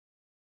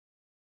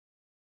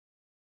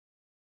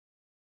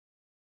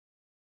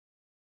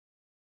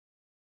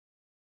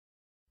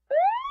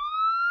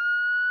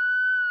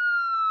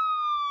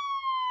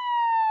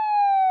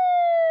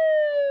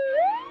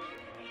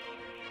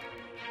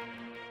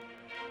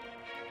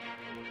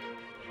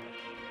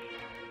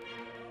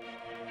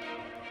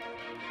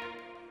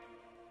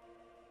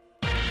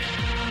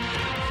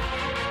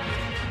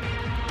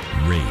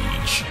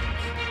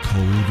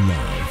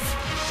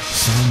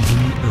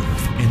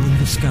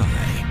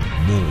sky,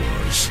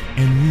 wars,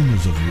 and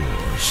rumors of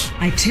wars.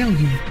 I tell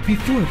you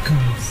before it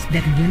comes,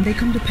 that when they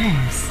come to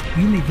pass,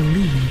 you may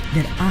believe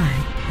that I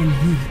am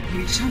He.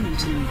 Return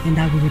unto me, and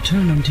I will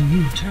return unto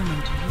you.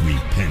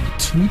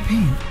 Repent.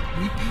 Repent.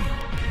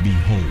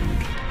 Behold,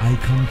 I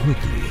come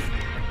quickly.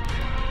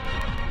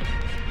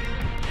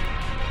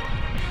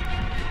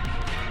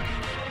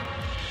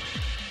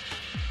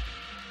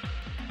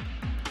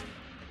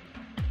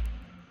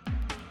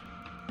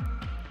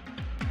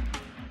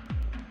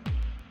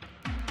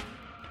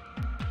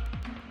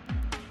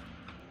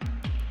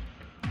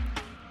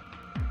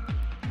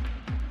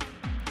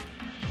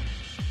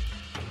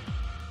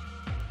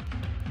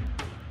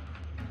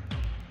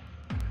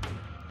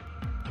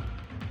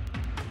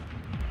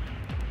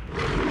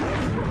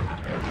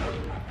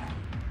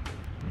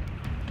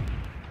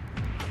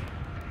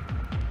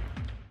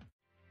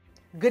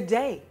 Good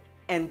day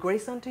and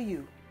grace unto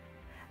you.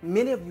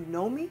 Many of you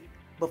know me,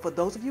 but for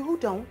those of you who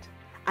don't,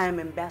 I am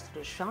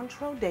Ambassador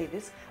Shawntrell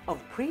Davis of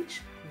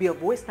Preach, Be a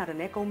Voice Not an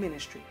Echo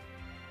Ministry.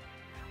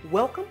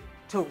 Welcome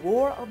to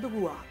Roar of the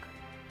Ruach.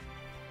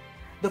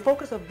 The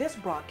focus of this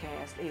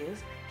broadcast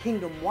is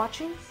kingdom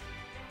watchings,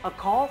 a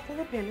call for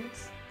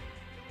repentance,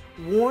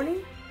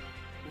 warning,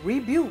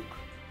 rebuke,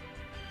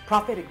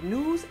 prophetic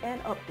news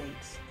and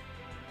updates,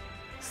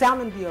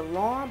 sounding the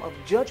alarm of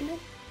judgment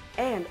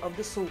and of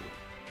the sword,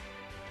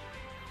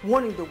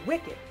 warning the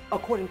wicked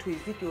according to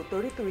Ezekiel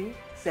 33,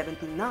 7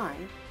 through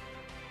 9,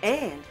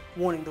 and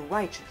warning the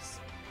righteous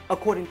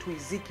according to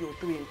Ezekiel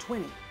 3 and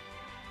 20.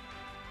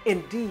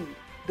 Indeed,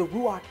 the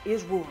Ruach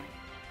is roaring,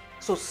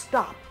 so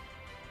stop,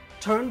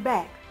 turn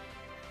back,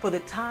 for the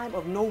time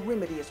of no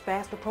remedy is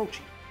fast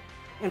approaching,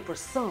 and for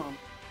some,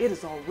 it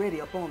is already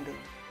upon them.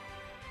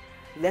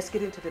 Let's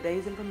get into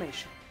today's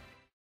information.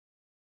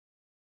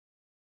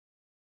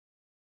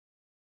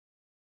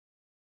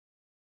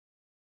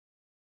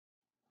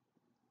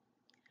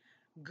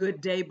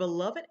 Good day,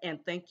 beloved, and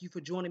thank you for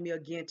joining me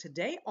again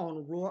today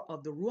on Roar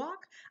of the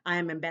Ruach. I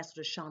am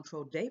Ambassador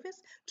Shawntrell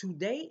Davis.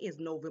 Today is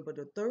November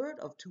the 3rd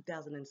of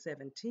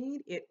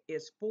 2017. It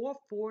is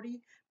 4:40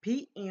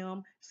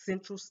 p.m.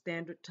 Central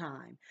Standard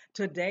Time.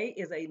 Today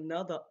is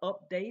another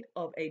update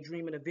of a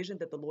dream and a vision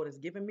that the Lord has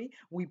given me.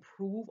 We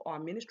prove our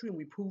ministry and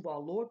we prove our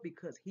Lord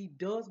because He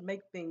does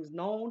make things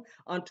known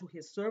unto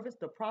His servants,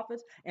 the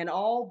prophets, and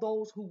all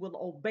those who will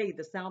obey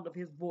the sound of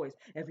His voice.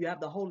 If you have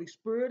the Holy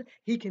Spirit,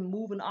 He can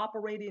move and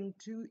operate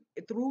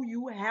through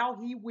you how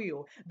He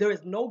will. There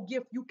is no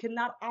gift you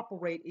cannot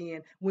operate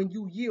in when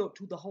you yield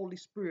to the Holy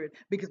Spirit,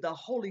 because the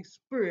Holy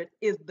Spirit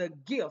is the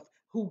gift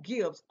who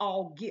gives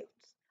all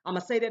gifts. I'm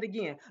going to say that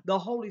again. The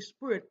Holy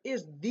Spirit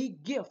is the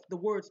gift the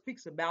word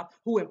speaks about,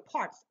 who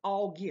imparts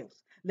all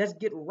gifts. Let's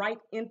get right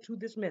into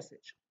this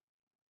message.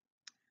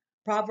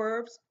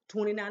 Proverbs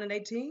 29 and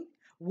 18.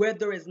 Where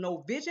there is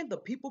no vision, the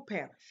people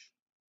perish.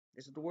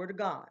 This is the word of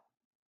God.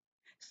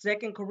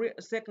 Second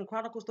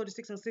Chronicles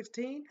 36 and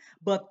 16,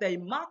 but they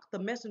mocked the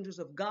messengers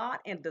of God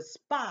and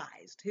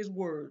despised His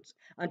words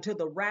until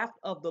the wrath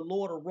of the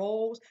Lord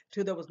arose,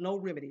 till there was no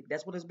remedy.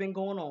 That's what has been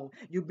going on.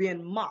 You're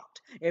being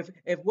mocked. If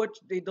what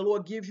the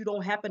Lord gives you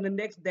don't happen the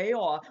next day,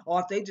 or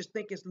if they just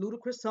think it's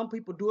ludicrous, some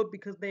people do it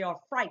because they are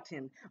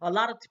frightened. A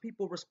lot of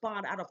people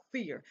respond out of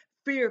fear.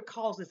 Fear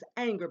causes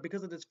anger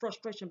because of this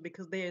frustration,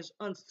 because there's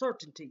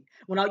uncertainty.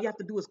 When all you have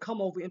to do is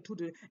come over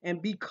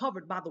and be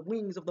covered by the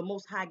wings of the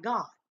Most High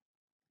God.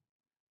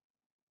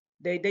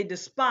 They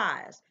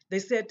despised. They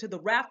said, till the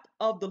wrath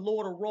of the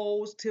Lord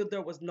arose, till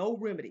there was no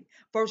remedy.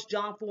 1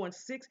 John 4 and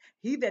 6,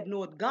 he that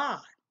knoweth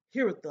God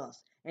heareth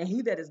us, and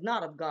he that is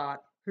not of God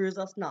hears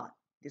us not.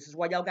 This is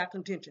why y'all got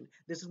contention.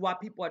 This is why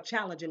people are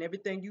challenging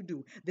everything you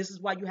do. This is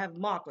why you have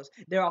mockers.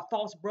 There are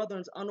false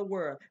brethren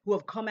unaware who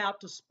have come out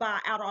to spy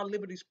out our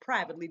liberties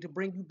privately, to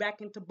bring you back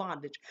into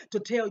bondage, to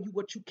tell you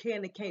what you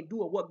can and can't do,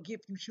 or what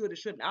gift you should and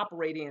shouldn't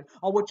operate in,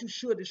 or what you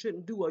should and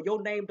shouldn't do, or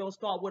your name don't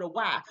start with a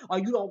Y, or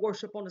you don't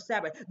worship on the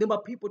Sabbath. Them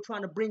are people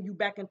trying to bring you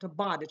back into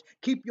bondage.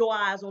 Keep your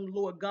eyes on the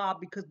Lord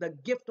God, because the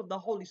gift of the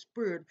Holy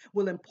Spirit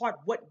will impart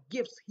what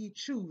gifts He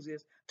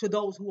chooses to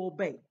those who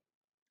obey.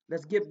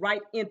 Let's get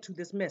right into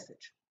this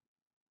message.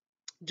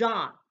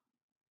 John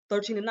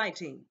 13 and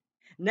 19.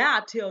 Now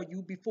I tell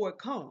you before it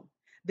come,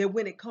 that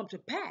when it come to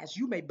pass,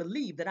 you may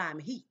believe that I am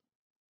He.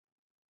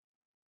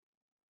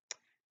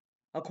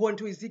 According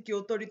to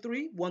Ezekiel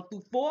 33, 1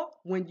 through 4,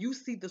 when you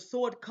see the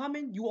sword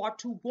coming, you are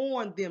to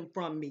warn them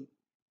from me.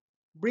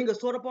 Bring a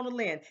sword up on the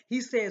land.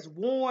 He says,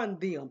 warn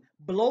them,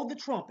 blow the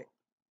trumpet.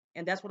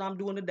 And that's what I'm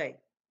doing today.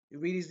 You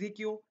read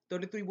Ezekiel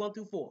 33, 1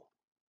 through 4.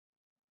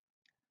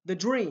 The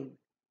dream,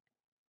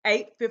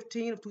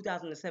 8/15 of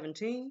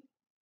 2017.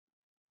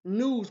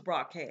 News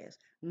broadcast.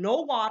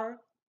 No water,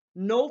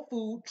 no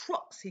food,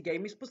 trucks, he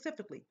gave me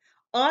specifically.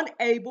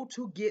 Unable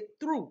to get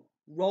through.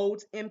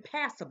 Roads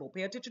impassable.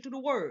 Pay attention to the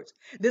words.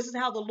 This is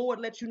how the Lord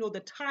lets you know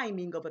the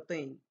timing of a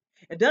thing.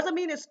 It doesn't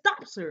mean it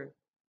stops her,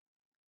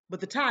 but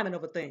the timing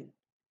of a thing.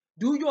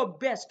 Do your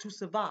best to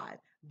survive.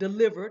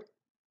 Delivered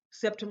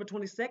September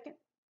 22nd,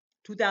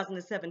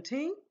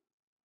 2017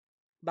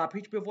 by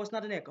Preach, Be a Voice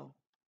Not an Echo.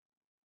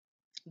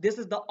 This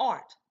is the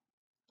art.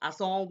 I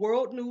saw on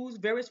World News,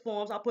 various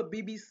forms. I put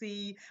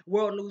BBC,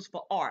 World News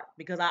for art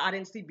because I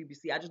didn't see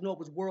BBC. I just know it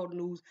was World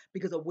News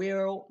because a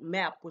world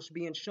map was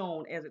being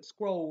shown as it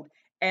scrolled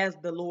as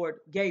the Lord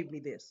gave me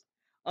this.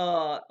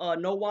 No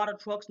water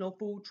trucks, no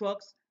food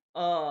trucks.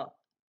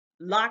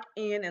 Lock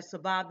in and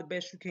survive the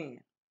best you can.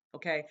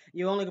 Okay,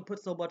 you only can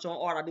put so much on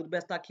art. I do the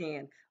best I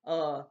can.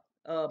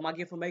 My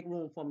gift will make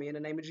room for me in the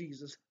name of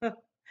Jesus.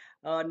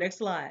 Next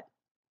slide.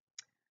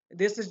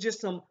 This is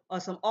just some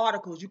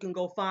articles you can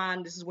go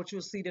find. This is what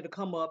you'll see that'll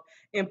come up.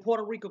 In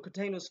Puerto Rico,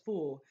 containers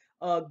full.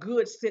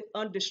 Goods sit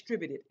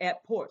undistributed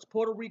at ports.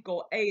 Puerto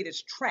Rico aid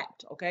is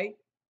trapped. Okay,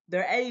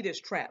 their aid is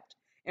trapped.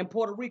 In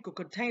Puerto Rico,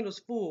 containers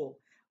full.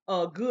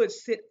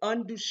 Goods sit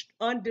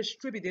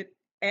undistributed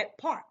at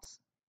ports.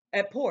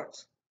 At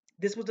ports.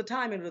 This was the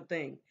timing of the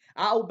thing.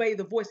 I obey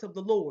the voice of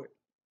the Lord.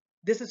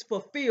 This is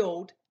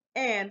fulfilled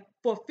and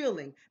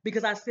fulfilling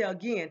because I say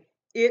again,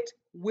 it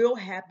will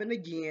happen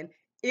again.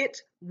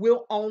 It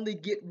will only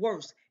get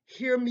worse.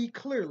 Hear me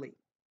clearly.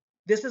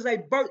 This is a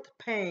birth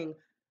pang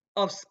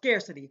of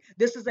scarcity.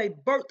 This is a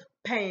birth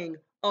pang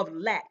of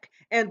lack.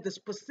 And the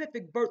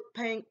specific birth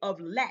pang of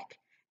lack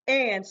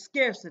and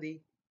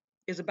scarcity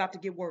is about to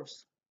get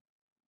worse.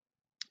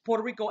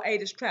 Puerto Rico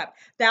aid is trapped.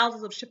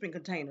 Thousands of shipping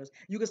containers.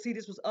 You can see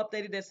this was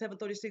updated at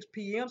 7:36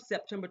 p.m.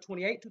 September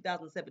 28,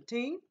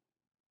 2017.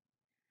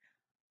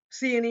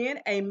 CNN,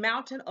 a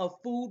mountain of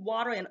food,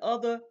 water, and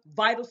other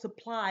vital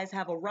supplies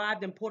have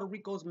arrived in Puerto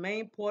Rico's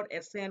main port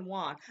at San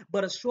Juan,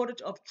 but a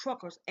shortage of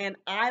truckers and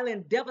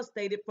island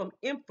devastated from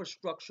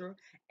infrastructure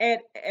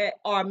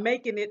are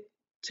making it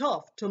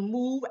tough to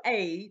move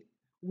aid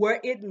where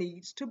it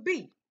needs to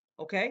be.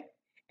 Okay?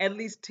 At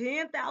least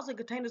 10,000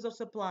 containers of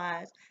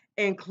supplies,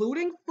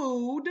 including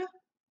food,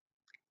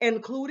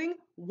 including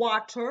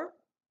water,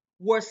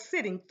 were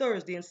sitting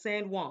Thursday in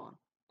San Juan,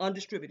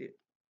 undistributed.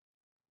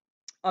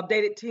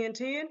 Updated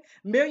 1010,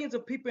 millions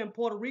of people in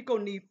Puerto Rico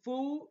need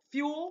food,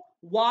 fuel,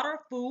 water,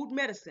 food,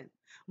 medicine.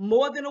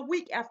 More than a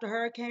week after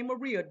Hurricane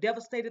Maria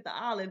devastated the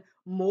island,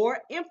 more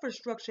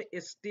infrastructure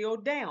is still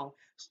down.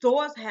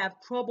 Stores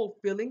have trouble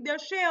filling their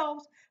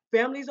shelves.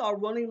 Families are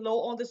running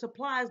low on the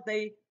supplies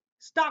they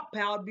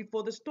stockpiled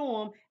before the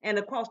storm, and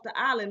across the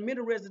island,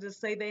 many residents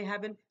say they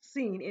haven't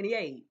seen any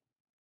aid.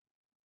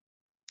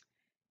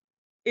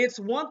 It's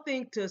one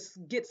thing to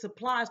get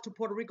supplies to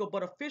Puerto Rico,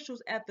 but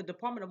officials at the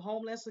Department of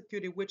Homeland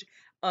Security, which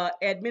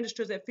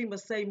administrators at FEMA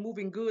say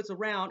moving goods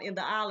around in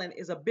the island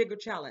is a bigger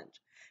challenge.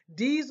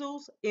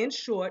 Diesels, in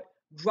short,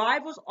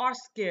 drivers are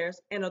scarce,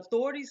 and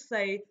authorities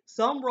say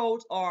some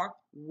roads are,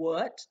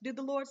 what did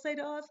the Lord say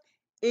to us?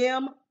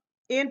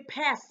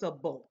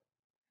 Impassable.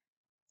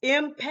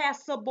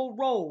 Impassable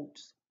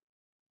roads.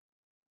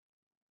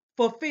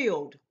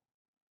 Fulfilled.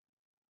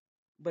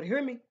 But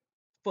hear me,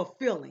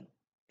 fulfilling.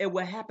 It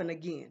will happen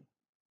again.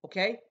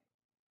 Okay?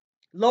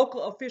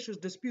 Local officials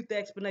dispute the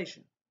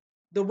explanation.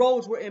 The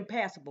roads were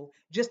impassable,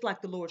 just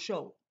like the Lord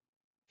showed.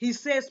 He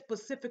says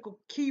specific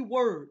key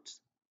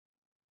words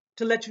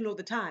to let you know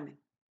the timing.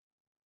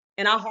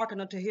 And I hearken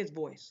unto his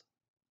voice.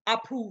 I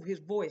prove his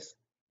voice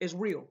is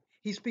real.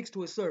 He speaks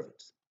to his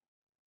servants.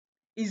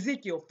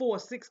 Ezekiel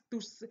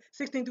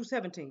 4:16 through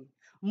 17.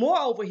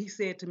 Moreover, he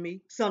said to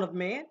me, Son of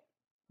man,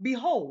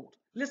 behold,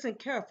 listen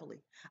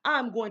carefully. I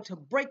am going to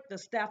break the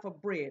staff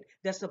of bread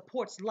that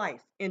supports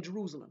life in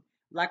Jerusalem.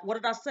 Like, what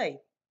did I say?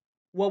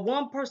 What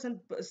one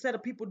set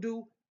of people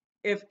do,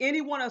 if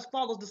anyone else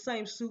follows the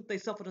same suit, they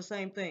suffer the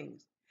same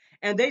things.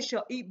 And they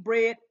shall eat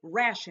bread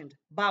rationed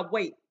by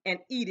weight and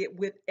eat it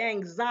with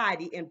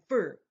anxiety and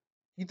fear.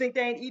 You think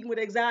they ain't eating with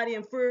anxiety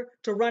and fear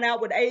to run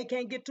out when aid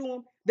can't get to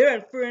them? They're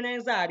in fear and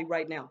anxiety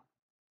right now.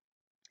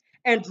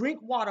 And drink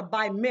water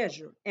by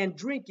measure and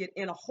drink it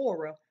in a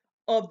horror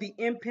of the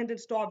impending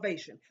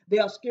starvation. They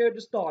are scared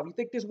to starve. You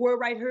think this word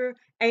right here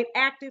ain't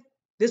active?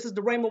 This is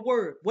the Rhema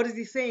word. What is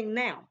he saying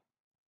now?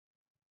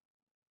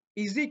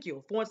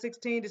 Ezekiel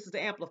 4:16, this is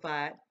the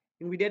Amplified,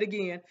 and we did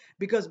again,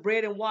 because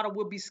bread and water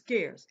will be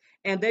scarce,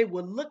 and they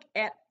will look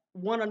at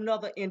one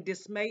another in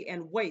dismay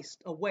and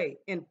waste away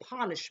in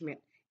punishment,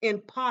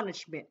 in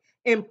punishment,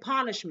 in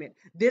punishment.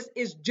 This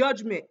is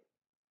judgment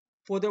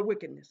for their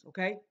wickedness,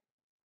 okay?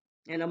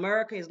 And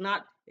America is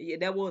not, yeah,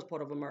 that was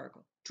part of America.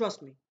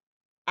 Trust me.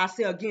 I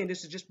say again,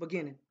 this is just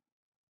beginning.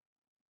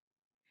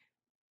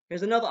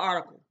 Here's another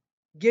article.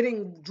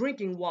 Getting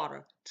drinking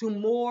water to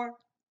more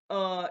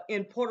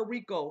in Puerto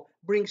Rico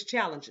brings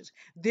challenges.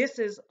 This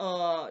is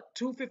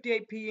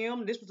 2:58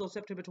 p.m. This was on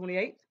September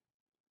 28th.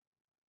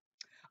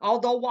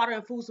 Although water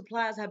and food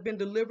supplies have been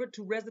delivered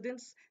to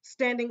residents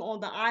standing on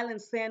the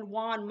island, San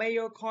Juan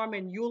Mayor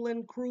Carmen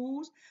Yulin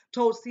Cruz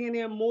told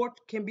CNN more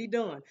can be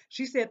done.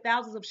 She said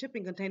thousands of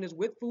shipping containers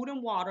with food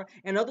and water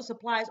and other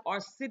supplies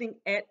are sitting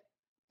at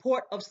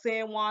Port of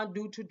San Juan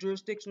due to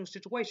jurisdictional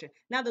situation.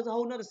 Now there's a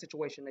whole nother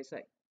situation, they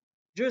say.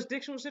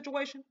 Jurisdictional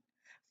situation?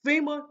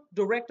 FEMA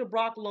Director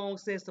Brock Long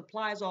says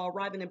supplies are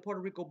arriving in Puerto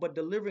Rico, but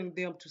delivering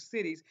them to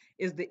cities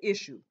is the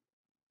issue.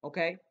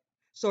 Okay?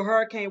 So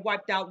hurricane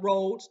wiped out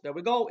roads. There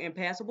we go.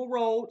 Impassable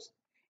roads.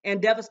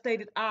 and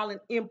devastated island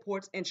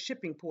imports and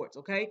shipping ports,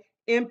 okay?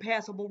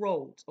 Impassable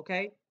roads,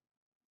 okay?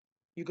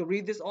 You can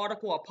read this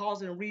article or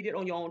pause it and read it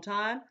on your own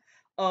time.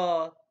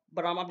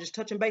 But I'm just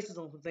touching bases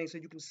on some things so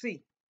you can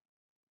see.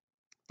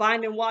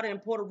 Finding water in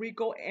Puerto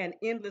Rico, an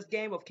endless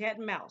game of cat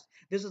and mouse.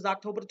 This is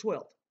October the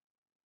 12th.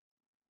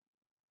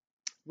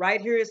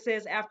 Right here it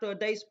says, after a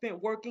day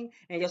spent working,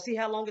 and you'll see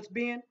how long it's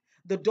been.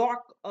 The dark,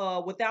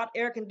 without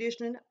air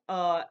conditioning,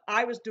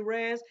 Iris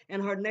Durez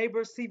and her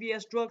neighbor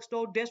CVS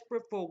drugstore,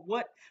 desperate for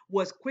what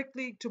was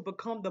quickly to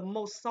become the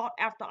most sought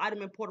after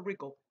item in Puerto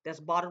Rico. That's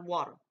bottled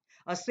water.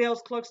 A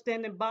sales clerk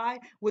standing by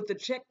with the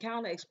check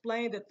counter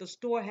explained that the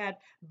store had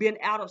been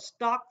out of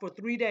stock for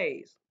 3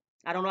 days.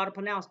 I don't know how to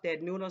pronounce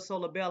that. Nuna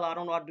Solabella, I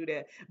don't know how to do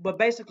that. But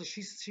basically,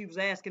 she was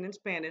asking in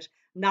Spanish,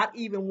 not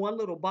even one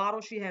little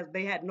bottle.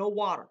 They had no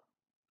water.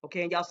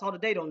 Okay, and y'all saw the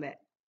date on that.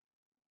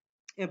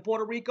 In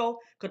Puerto Rico,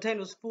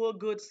 containers full of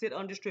goods sit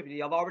undistributed.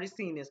 Y'all have already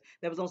seen this.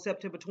 That was on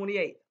September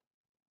 28th.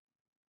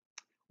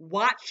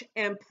 Watch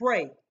and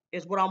pray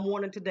is what I'm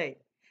warning today,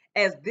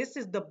 as this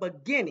is the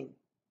beginning.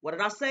 What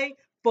did I say?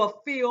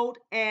 Fulfilled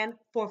and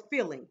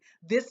fulfilling.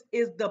 This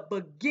is the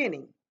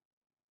beginning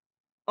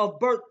of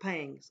birth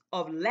pains,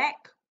 of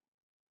lack,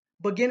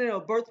 beginning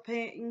of birth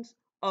pains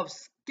of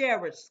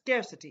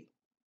scarcity.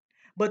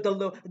 But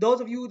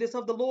those of you that's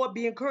of the Lord,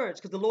 be encouraged,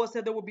 because the Lord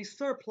said there will be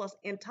surplus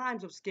in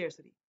times of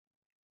scarcity.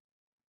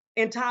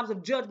 In times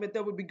of judgment,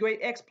 there will be great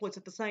exploits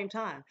at the same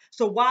time.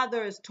 So while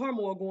there is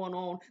turmoil going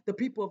on, the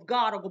people of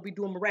God are going to be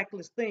doing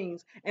miraculous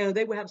things, and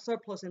they will have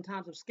surplus in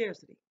times of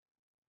scarcity.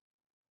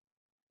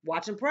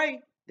 Watch and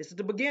pray. This is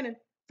the beginning.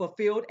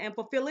 Fulfilled and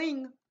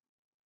fulfilling.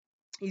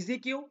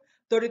 Ezekiel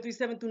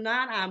 33:7-9,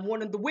 I am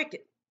warning the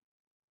wicked.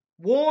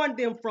 Warn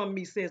them from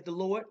me, says the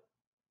Lord.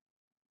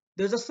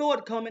 There's a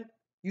sword coming.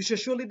 You shall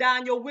surely die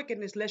in your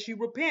wickedness, lest you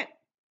repent.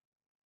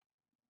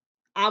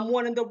 I'm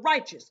warning the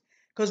righteous,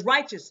 because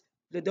righteous,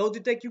 those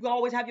who think you can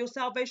always have your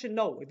salvation,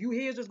 no. If you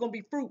hear, there's going to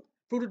be fruit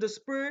of the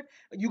Spirit.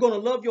 You're going to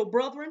love your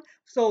brethren.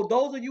 So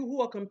those of you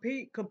who are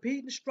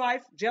competing,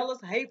 strife, jealous,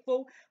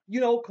 hateful,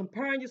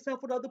 comparing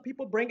yourself with other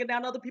people, bringing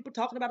down other people,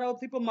 talking about other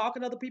people,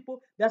 mocking other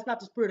people, that's not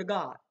the Spirit of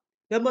God.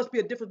 There must be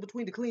a difference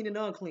between the clean and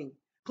the unclean.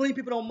 Clean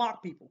people don't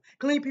mock people.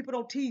 Clean people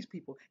don't tease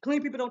people.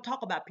 Clean people don't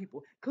talk about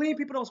people. Clean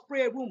people don't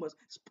spread rumors.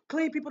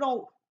 Clean people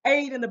don't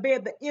aid and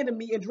abet the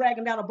enemy in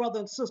dragging down a brother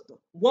and sister.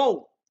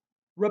 Whoa.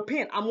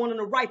 Repent. I'm one of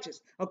the righteous,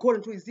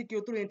 according to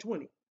Ezekiel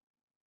 3:20.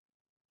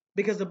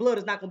 Because the blood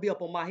is not going to be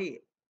up on my head.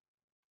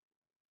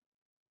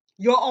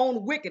 Your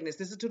own wickedness.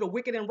 This is to the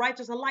wicked and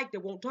righteous alike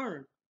that won't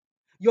turn.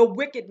 Your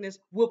wickedness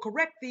will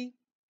correct thee.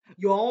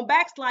 Your own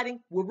backsliding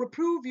will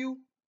reprove you.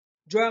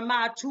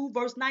 Jeremiah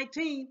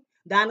 2:19.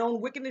 Thine own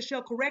wickedness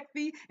shall correct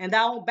thee, and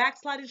thy own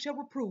backsliding shall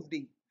reprove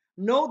thee.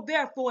 Know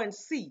therefore and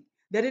see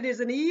that it is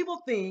an evil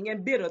thing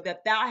and bitter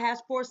that thou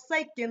hast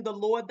forsaken the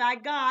Lord thy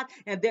God,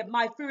 and that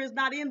my fear is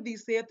not in thee,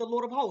 saith the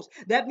Lord of hosts.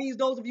 That means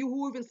those of you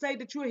who even say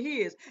that you're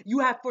his, you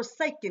have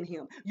forsaken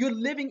him. You're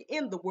living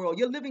in the world.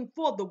 You're living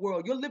for the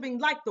world. You're living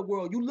like the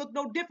world. You look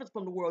no different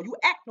from the world. You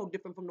act no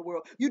different from the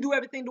world. You do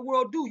everything the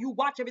world do. You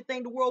watch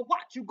everything the world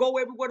watch. You go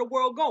everywhere the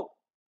world go.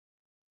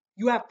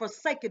 You have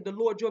forsaken the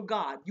Lord your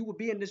God. You will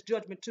be in this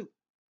judgment too.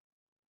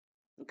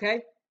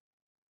 Okay?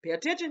 Pay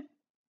attention.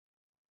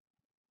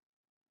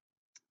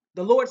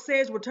 The Lord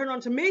says, return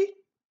unto me,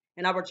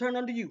 and I return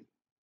unto you.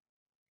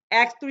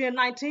 Acts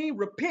 3:19,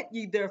 repent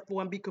ye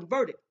therefore and be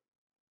converted,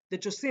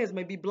 that your sins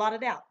may be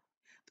blotted out.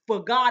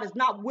 For God is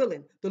not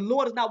willing, the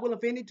Lord is not willing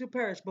for any to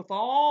perish, but for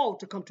all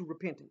to come to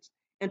repentance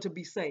and to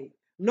be saved.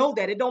 Know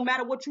that it don't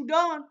matter what you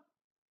done,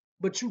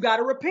 but you got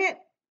to repent.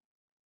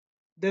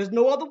 There's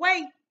no other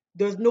way.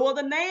 There's no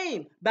other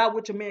name by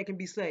which a man can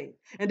be saved.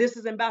 And this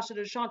is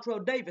Ambassador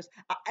Shawntrell Davis.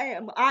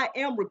 I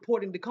am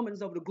reporting the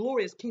comings of the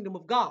glorious kingdom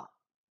of God.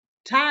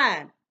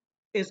 Time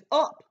is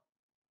up.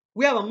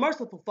 We have a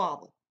merciful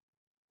Father.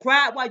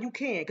 Cry it while you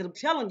can, because I'm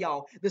telling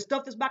y'all, the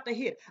stuff that's about to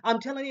hit. I'm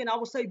telling you, and I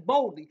will say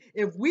boldly,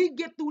 if we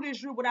get through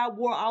this year without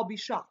war, I'll be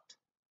shocked.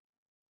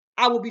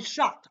 I will be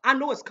shocked. I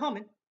know it's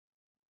coming.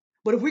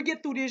 But if we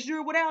get through this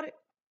year without it,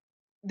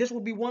 this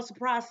will be one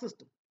surprise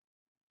system.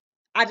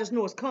 I just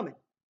know it's coming.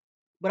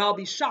 But I'll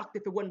be shocked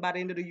if it wasn't by the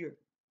end of the year.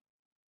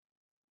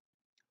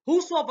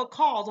 Whosoever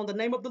calls on the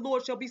name of the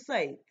Lord shall be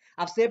saved.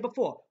 I've said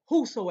before,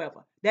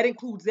 whosoever. That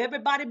includes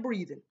everybody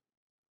breathing.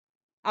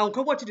 I don't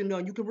care what you do know,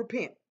 you can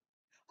repent.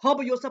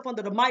 Humble yourself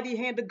under the mighty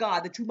hand of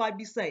God that you might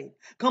be saved.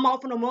 Come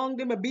off from among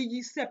them and be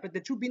ye separate,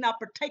 that you be not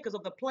partakers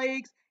of the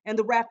plagues and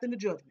the wrath and the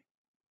judgment.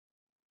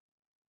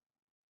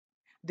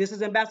 This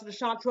is Ambassador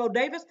Shawntrell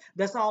Davis.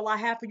 That's all I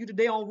have for you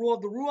today on Roar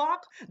of the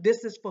Ruach.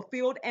 This is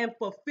fulfilled and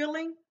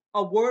fulfilling,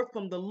 a word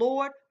from the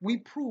Lord. We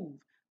prove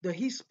that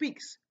he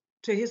speaks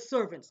to his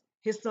servants,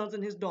 his sons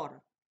and his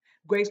daughter.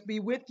 Grace be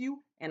with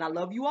you, and I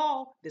love you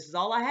all. This is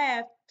all I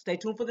have. Stay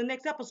tuned for the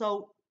next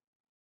episode.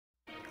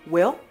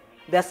 Well,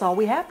 that's all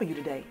we have for you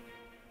today.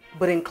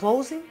 But in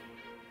closing,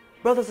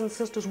 brothers and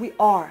sisters, we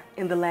are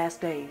in the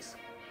last days.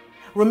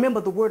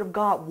 Remember, the word of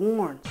God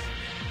warns,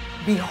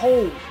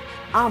 behold,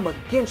 I'm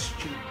against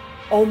you,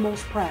 O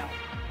most proud.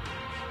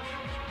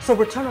 So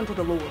return unto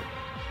the Lord,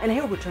 and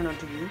he'll return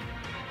unto you.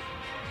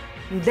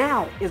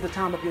 Now is the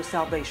time of your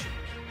salvation.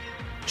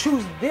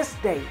 Choose this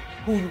day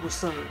who you will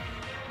serve.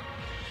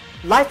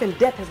 Life and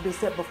death has been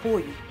set before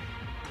you.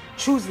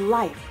 Choose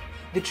life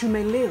that you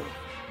may live.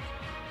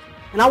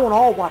 And I want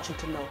all watching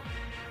to know,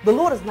 the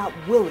Lord is not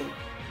willing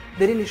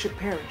that any should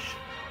perish,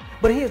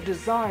 but he is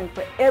desiring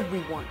for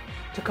everyone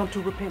to come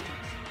to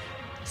repentance.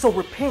 So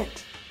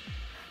repent.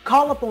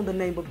 Call upon the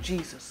name of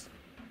Jesus,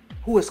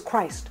 who is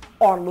Christ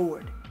our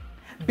Lord.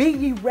 Be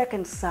ye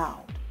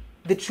reconciled,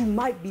 that you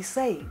might be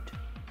saved.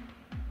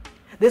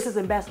 This is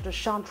Ambassador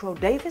Shawntrell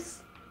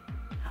Davis,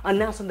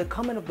 announcing the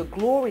coming of the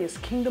glorious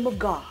kingdom of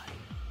God.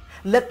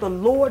 Let the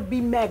Lord be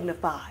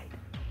magnified.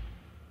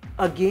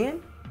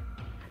 Again,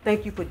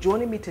 thank you for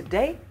joining me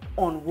today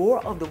on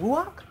Roar of the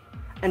Ruach.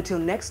 Until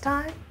next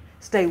time,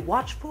 stay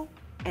watchful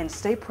and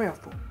stay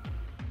prayerful.